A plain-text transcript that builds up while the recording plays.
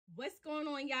What's going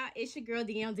on, y'all? It's your girl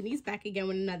Danielle Denese back again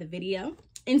with another video.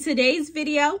 In today's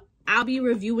video, I'll be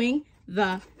reviewing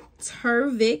the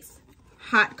Terviiix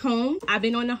Hot Comb. I've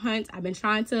been on the hunt. I've been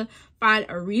trying to find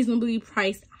a reasonably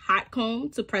priced hot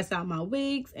comb to press out my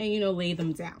wigs and, lay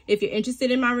them down. If you're interested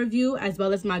in my review as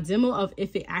well as my demo of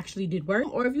if it actually did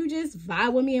work, or if you just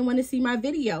vibe with me and want to see my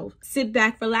video, sit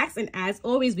back, relax, and as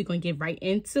always, we're gonna get right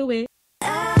into it.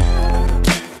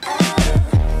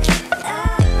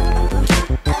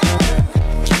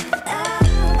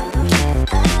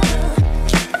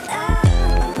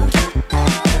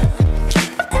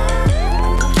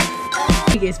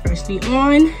 Is freshly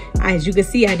on. As you can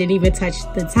see, I didn't even touch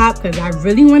the top because I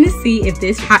really want to see if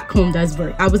this hot comb does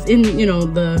work. I was in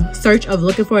the search of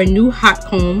looking for a new hot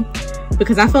comb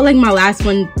because I felt like my last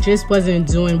one just wasn't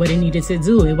doing what it needed to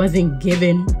do. It wasn't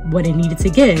giving what it needed to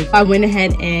give. I went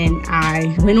ahead and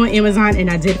I went on Amazon and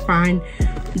I did find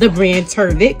the brand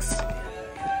Terviiix.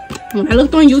 When I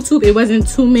looked on YouTube, it wasn't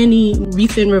too many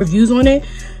recent reviews on it.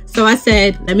 So I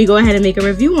said, let me go ahead and make a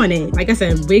review on it. Like I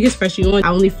said, wig is freshly on. I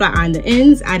only flat ironed the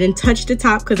ends. I didn't touch the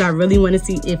top because I really want to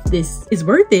see if this is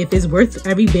worth it, if it's worth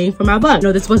every bang for my buck.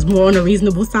 This was more on a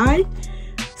reasonable side.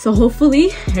 So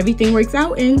hopefully everything works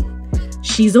out and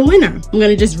she's a winner. I'm going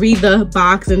to just read the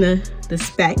box and the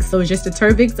specs. So it's just the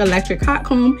Terviiix Electric Hot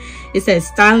Comb. It says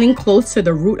styling close to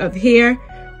the root of hair,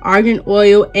 argan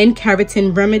oil and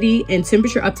keratin remedy, and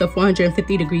temperature up to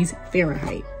 450 degrees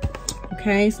Fahrenheit.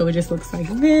 Okay, so it just looks like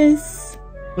this.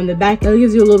 On the back, it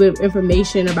gives you a little bit of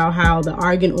information about how the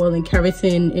argan oil and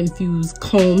keratin infused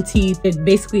comb teeth, it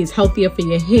basically is healthier for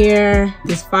your hair.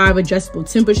 There's 5 adjustable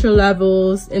temperature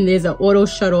levels, and there's an auto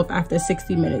shut off after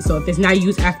 60 minutes. So if it's not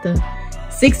used after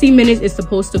 60 minutes, it's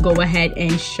supposed to go ahead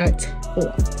and shut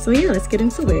off. So yeah, let's get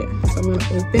into it. So I'm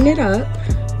gonna open it up.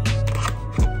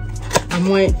 I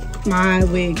want my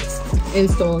wigs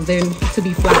installed and to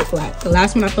be flat. The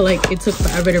last one, I feel like it took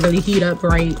forever to really heat up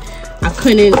right. I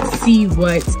couldn't see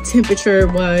what temperature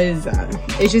was.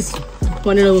 It's just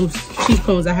one of those cheap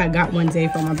combs I had got one day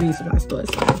from my beauty supply store.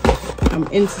 So I'm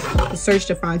in the search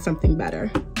to find something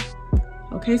better.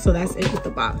 Okay, so that's it with the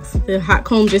box. The hot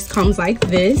comb just comes like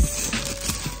this.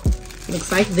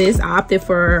 Looks like this. I opted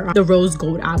for the rose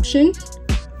gold option.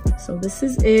 So this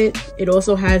is it. It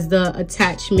also has the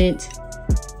attachment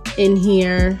in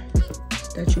here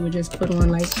that you would just put on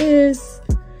like this.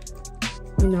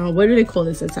 What do they call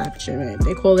this attachment?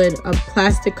 They call it a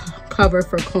plastic cover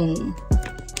for comb.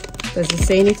 Does it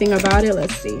say anything about it?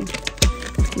 Let's see.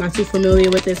 Not too familiar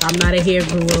with this. I'm not a hair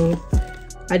guru.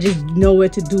 I just know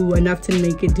what to do enough to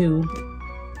make it do.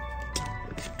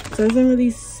 Doesn't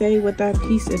really say what that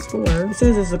piece is for. It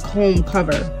says it's a comb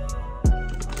cover.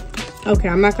 Okay,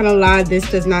 I'm not gonna lie, this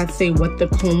does not say what the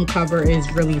comb cover is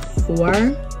really for.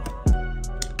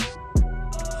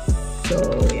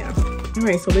 So yeah. All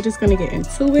right, so we're just gonna get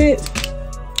into it.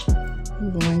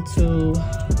 I'm going to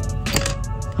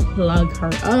plug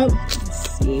her up.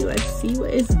 Let's see what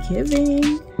it's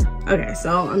giving. Okay,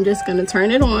 so I'm just gonna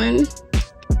turn it on.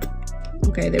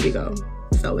 Okay, there we go.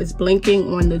 So it's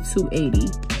blinking on the 280.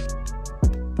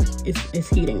 It's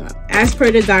heating up. As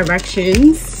per the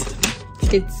directions,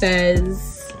 it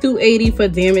says 280 for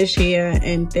damaged hair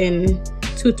and then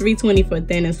 320 for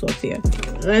thin and soft hair.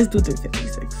 Let's do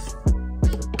 356.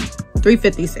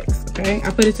 356, okay? I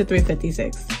put it to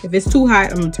 356. If it's too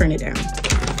hot, I'm gonna turn it down.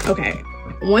 Okay,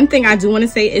 one thing I do want to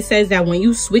say, it says that when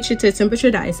you switch it to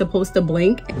temperature, that it's supposed to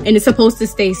blink and it's supposed to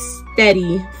stay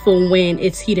steady for when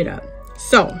it's heated up.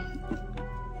 So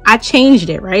I changed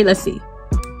it, right? Let's see.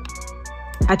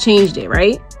 I changed it,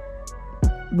 right?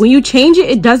 When you change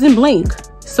it, it doesn't blink.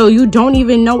 So you don't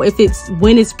even know if it's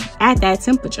when it's at that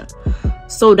temperature.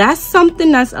 So that's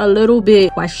something that's a little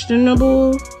bit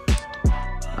questionable.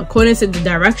 According to the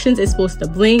directions, it's supposed to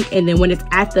blink, and then when it's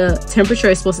at the temperature,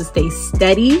 it's supposed to stay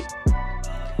steady.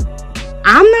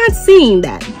 I'm not seeing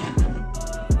that.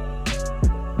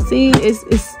 See,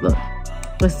 look.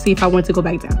 Let's see if I want to go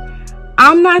back down.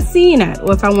 I'm not seeing that,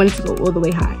 or if I wanted to go all the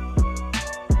way high.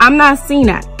 I'm not seeing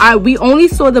that. We only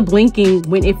saw the blinking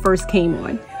when it first came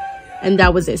on, and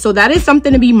that was it. So that is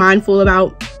something to be mindful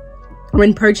about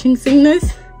when purchasing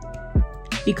this,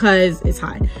 because it's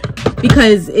hot.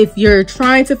 Because if you're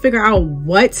trying to figure out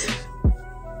what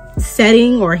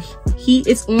setting or heat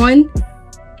it's on,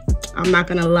 I'm not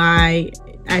gonna lie,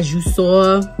 as you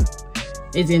saw,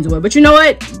 it didn't do it. But you know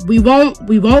what? We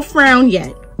won't frown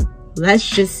yet. Let's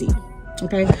just see.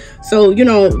 Okay, so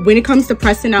when it comes to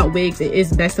pressing out wigs, it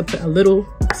is best to put a little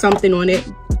something on it.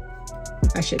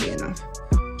 That should be enough.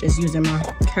 Just using my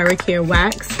Terviiix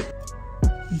wax,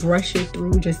 brush it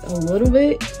through just a little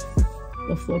bit.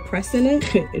 before pressing it,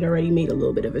 it already made a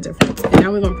little bit of a difference. And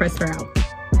now we're gonna press her out.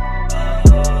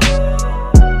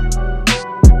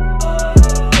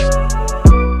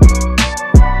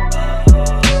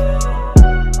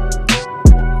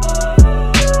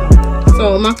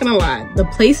 So I'm not gonna lie, the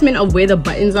placement of where the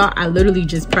buttons are, I literally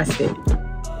just pressed it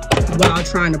while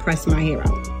trying to press my hair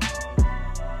out.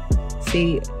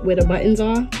 See where the buttons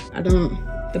are?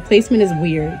 The placement is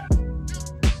weird.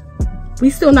 We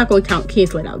still not gonna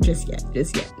cancel it out just yet.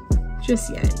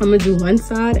 I'm gonna do one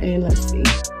side and let's see.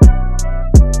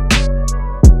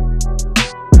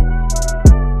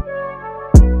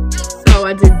 So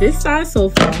I did this side so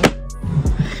far.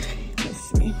 Let's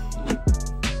see.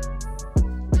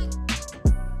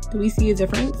 Do we see a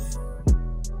difference?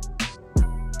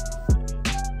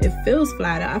 It feels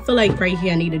flatter. I feel like right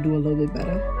here I need to do a little bit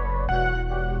better.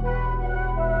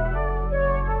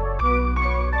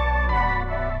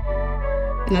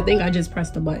 And I think I just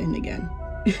pressed the button again.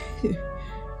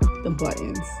 The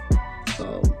buttons.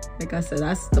 So like I said,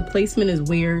 the placement is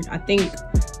weird. I think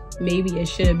maybe it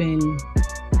should have been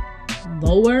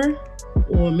lower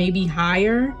or maybe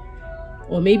higher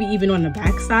or maybe even on the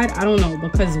back side. I don't know,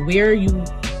 because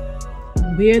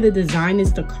where the design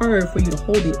is the curve for you to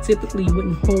hold it, typically you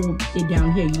wouldn't hold it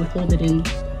down here. You would hold it in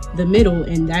the middle,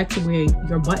 and that's where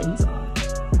your buttons are.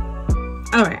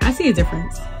 All right, I see a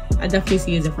difference. I definitely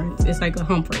see a difference. It's like a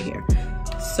hump right here.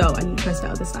 So I need to press the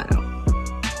other side out.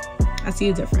 I see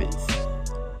a difference.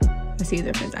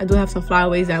 I do have some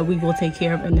flyaways that we will take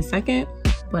care of in a second,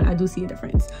 but I do see a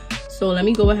difference. So let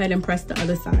me go ahead and press the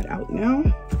other side out now.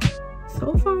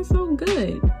 So far, so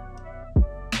good.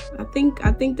 I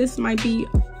think this might be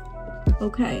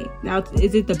okay. Now,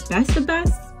 is it the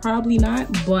best? Probably not,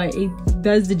 but it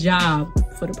does the job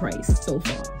for the price so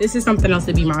far. This is something else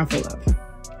to be mindful of.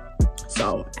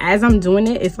 So as I'm doing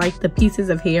it, it's like the pieces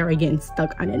of hair are getting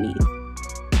stuck underneath.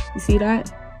 You see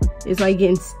that? It's like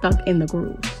getting stuck in the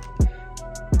groove.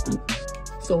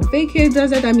 So fake hair does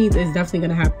that, that means it's definitely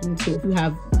gonna happen too if you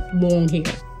have long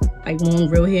hair, like long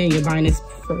real hair, and you're buying this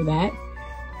for that.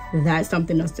 That's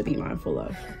something else to be mindful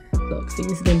of. Look, see,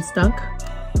 it's getting stuck.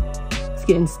 It's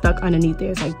getting stuck underneath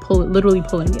there. It's like literally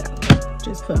pulling it out.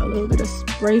 Just put a little bit of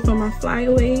spray for my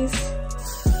flyaways.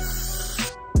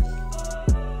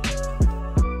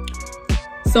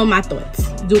 So my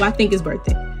thoughts, do I think it's worth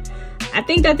it? I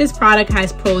think that this product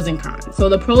has pros and cons. So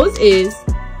the pros is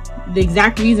the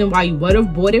exact reason why you would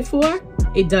have bought it for.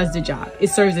 It does the job. It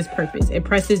serves its purpose. It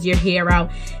presses your hair out.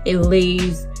 It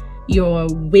lays your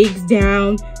wigs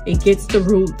down. It gets the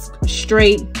roots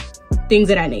straight, things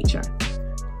of that nature.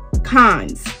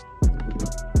 Cons,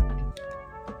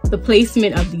 the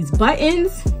placement of these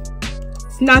buttons,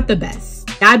 it's not the best.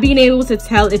 Not being able to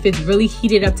tell if it's really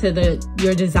heated up to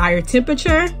your desired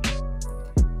temperature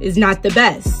is not the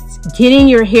best. Getting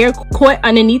your hair caught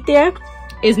underneath there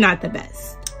is not the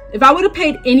best. If I would have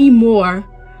paid any more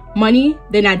money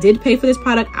than I did pay for this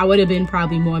product, I would have been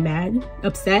probably more mad,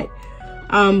 upset.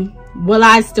 Will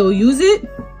I still use it?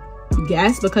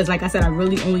 Yes, because like I said, I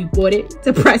really only bought it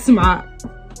to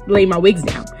lay my wigs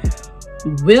down.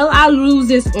 Will I lose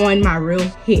this on my real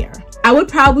hair? I would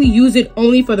probably use it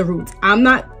only for the roots. I'm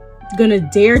not gonna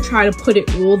dare try to put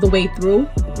it all the way through,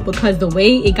 because the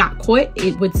way it got caught,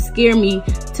 it would scare me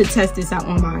to test this out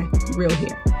on my real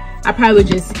hair. I probably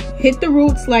just hit the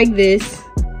roots like this,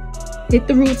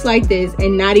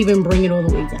 and not even bring it all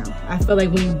the way down. I feel like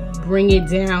when you bring it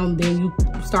down, then you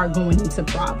start going into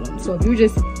problems. So if you're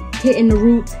just hitting the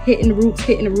roots,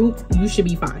 you should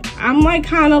be fine. I'm like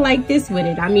kind of like this with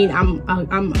it. I mean,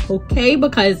 I'm okay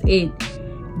because it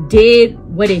did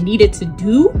what it needed to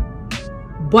do,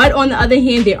 but on the other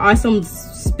hand, there are some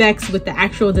specs with the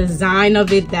actual design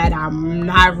of it that I'm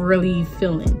not really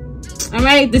feeling. All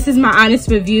right, this is my honest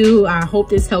review. I hope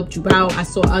this helped you out. I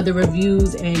saw other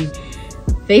reviews and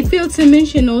they failed to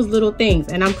mention those little things,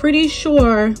 and I'm pretty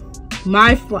sure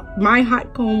my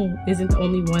hot comb isn't the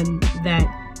only one that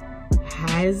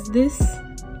has these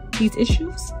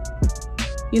issues,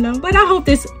 you know. But I hope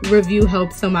this review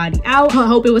helped somebody out. I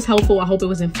hope it was helpful. I hope it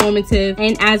was informative.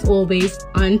 And as always,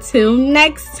 until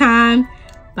next time,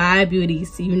 bye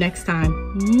beauties. See you next time.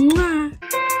 Mwah.